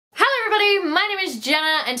My name is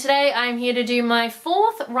Jenna and today I'm here to do my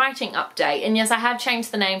 4th writing update. And yes, I have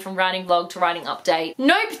changed the name from writing vlog to writing update.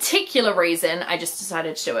 No particular reason, I just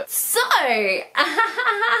decided to do it. So,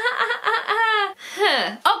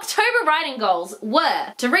 October writing goals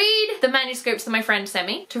were to read the manuscripts that my friend sent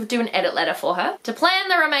me, to do an edit letter for her, to plan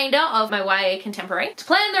the remainder of my YA contemporary, to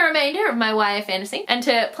plan the remainder of my YA fantasy, and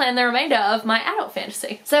to plan the remainder of my adult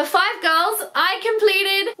fantasy. So 5 goals, I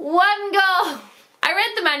completed 1 goal. I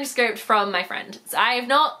read the manuscript from my friend. So I have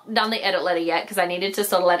not done the edit letter yet because I needed to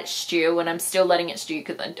sort of let it stew, and I'm still letting it stew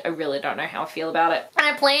because I really don't know how I feel about it. And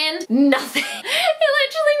I planned nothing. It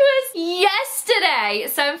literally was yesterday.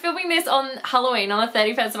 So I'm filming this on Halloween on the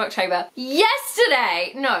 31st of October.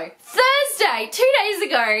 Yesterday, no, Thursday, 2 days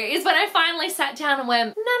ago is when I finally sat down and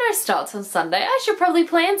went, Nano starts on Sunday. I should probably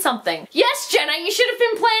plan something. Yes, Jenna, you should have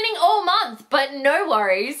been planning all month, but no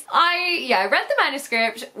worries. I read the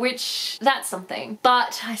manuscript, which that's something.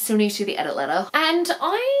 But I still need to do the edit letter. And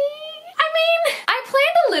I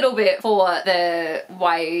planned a little bit for the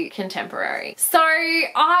YA contemporary. So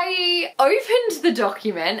I opened the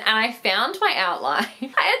document and I found my outline.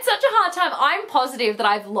 I had such a hard time. I'm positive that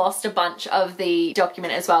I've lost a bunch of the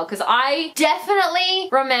document as well, because I definitely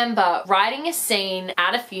remember writing a scene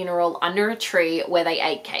at a funeral under a tree where they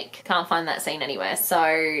ate cake. Can't find that scene anywhere,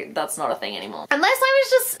 so that's not a thing anymore. Unless I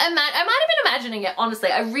was just, I might have been imagining it, honestly.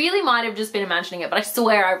 I really might have just been imagining it, but I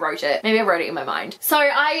swear I wrote it. Maybe I wrote it in my mind. So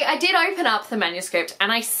I did open up the manuscript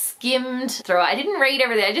and I skimmed through it. I didn't read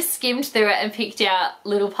everything, I just skimmed through it and picked out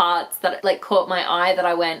little parts that like caught my eye that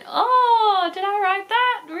I went, oh, did I write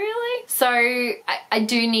that? Really? So I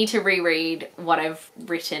do need to reread what I've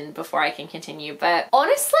written before I can continue. But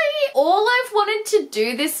honestly, all I've wanted to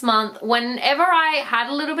do this month, whenever I had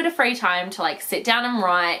a little bit of free time to like sit down and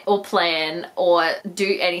write or plan or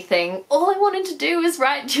do anything, all I wanted to do was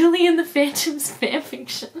write Julie and the Phantom's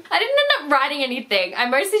fanfiction. I didn't end up writing anything. I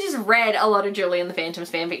mostly just read a lot of Julie and the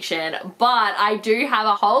Phantom's fanfiction, but I do have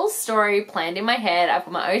a whole story planned in my head. I've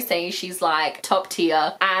got my OC, she's like top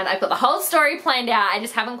tier, and I've got the whole story planned out. I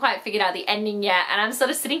just haven't quite figured out the ending yet, and I'm sort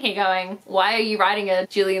of sitting here going, why are you writing a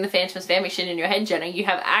Julie and the Phantom's fanfiction in your head, Jenna? You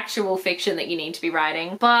have actual fiction that you need to be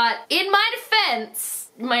writing. But in my defense,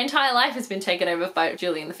 my entire life has been taken over by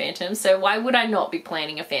Julie and the Phantom, so why would I not be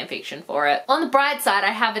planning a fanfiction for it? On the bright side,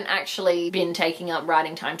 I haven't actually been taking up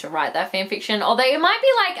writing time to write that fanfiction, although it might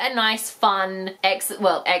be like a nice fun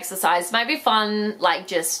exercise. It might be fun,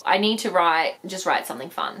 like I need to just write something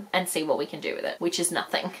fun and see what we can do with it, which is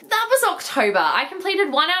nothing. That was October. I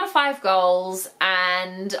completed 1 out of 5 goals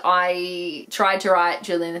and I tried to write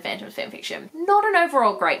Julie and the Phantom's fanfiction. Not an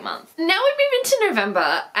overall great month. Now we move into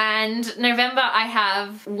November, and November I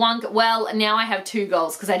have now I have 2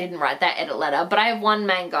 goals because I didn't write that edit letter, but I have 1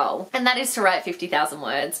 main goal, and that is to write 50,000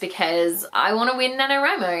 words because I want to win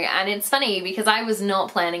NaNoWriMo. And it's funny because I was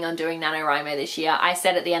not planning on doing NaNoWriMo this year. I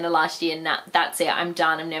said at the end of last year, nah, that's it, I'm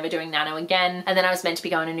done, I'm never doing Nano again. And then I was meant to be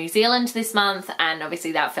going to New Zealand this month, and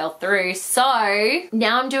obviously that fell through. So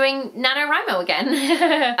now I'm doing NaNoWriMo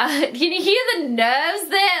again. Can you hear the nerves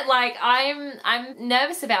there? Like I'm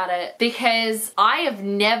nervous about it because I have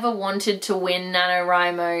never wanted to win NaNoWriMo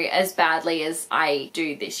as badly as I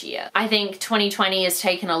do this year. I think 2020 has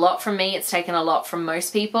taken a lot from me, it's taken a lot from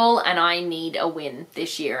most people, and I need a win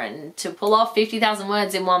this year, and to pull off 50,000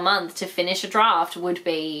 words in 1 month to finish a draft would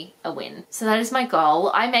be a win. So that is my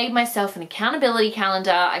goal. I made myself an accountability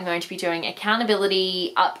calendar. I'm going to be doing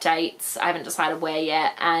accountability updates. I haven't decided where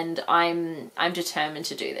yet, and I'm determined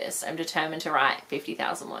to do this. I'm determined to write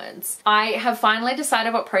 50,000 words. I have finally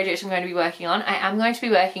decided what project I'm going to be working on. I am going to be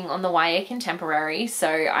working on the YA contemporary, so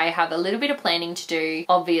I have a little bit of planning to do,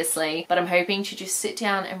 obviously, but I'm hoping to just sit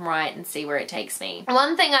down and write and see where it takes me.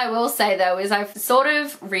 One thing I will say though is I've sort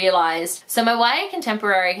of realized, so my YA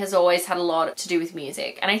contemporary has always had a lot to do with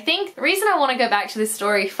music, and I think the reason I want to go back to this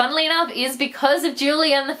story, funnily enough, is because of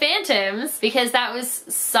Julie and the Phantoms, because that was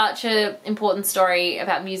such an important story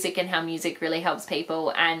about music and how music really helps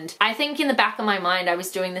people. And I think in the back of my mind I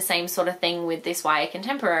was doing the same sort of thing with this YA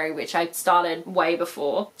contemporary, which I started way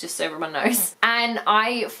before, just so everyone knows. And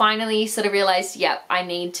I finally sort of realized, yep, I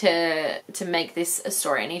need to make this a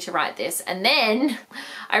story. I need to write this. And then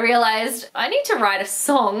I realized I need to write a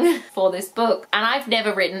song for this book. And I've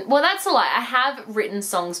never written, well, that's a lie. I have written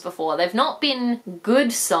songs before. They've not been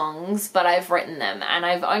good songs, but I've written them. And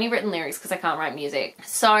I've only written lyrics because I can't write music.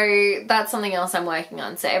 So that's something else I'm working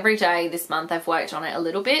on. So every day this month I've worked on it a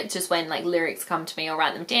little bit, just when like lyrics come to me, I'll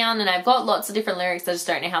write them down. And I've got lots of different lyrics, I just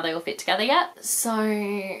don't know how they all fit together yet.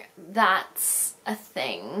 So that's a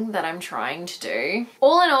thing that I'm trying to do.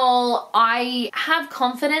 All in all, I have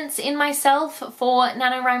confidence in myself for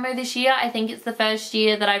NaNoWriMo this year. I think it's the first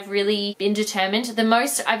year that I've really been determined. The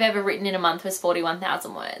most I've ever written in a month was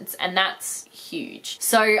 41,000 words, and that's huge.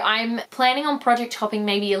 So I'm planning on project hopping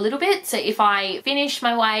maybe a little bit. So if I finish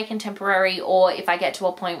my YA contemporary, or if I get to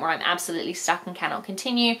a point where I'm absolutely stuck and cannot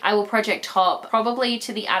continue, I will project hop probably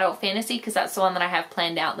to the adult fantasy, because that's the one that I have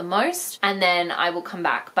planned out the most, and then I will come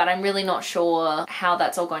back. But I'm really not sure how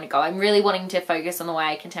that's all going to go. I'm really wanting to focus on the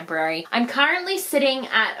YA contemporary. I'm currently sitting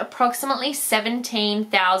at approximately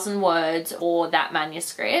 17,000 words for that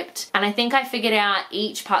manuscript, and I think I figured out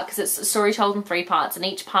each part, because it's a story told in 3 parts, and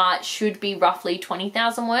each part should be roughly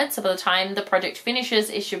 20,000 words. So by the time the project finishes,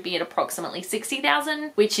 it should be at approximately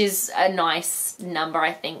 60,000, which is a nice number,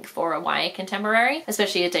 I think, for a YA contemporary,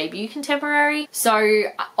 especially a debut contemporary. So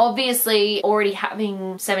obviously, already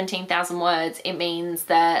having 17,000 words, it means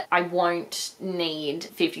that I won't need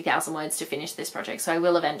 50,000 words to finish this project. So I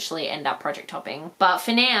will eventually end up project hopping. But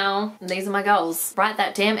for now, these are my goals. Write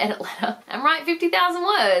that damn edit letter and write 50,000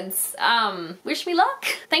 words. Wish me luck.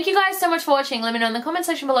 Thank you guys so much for watching. Let me know in the comment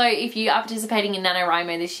section below if you are participating in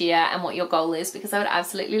NaNoWriMo this year and what your goal is, because I would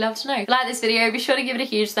absolutely love to know. If you like this video, be sure to give it a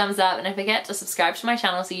huge thumbs up, and don't forget to subscribe to my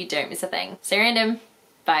channel so you don't miss a thing. Stay random.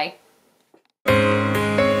 Bye.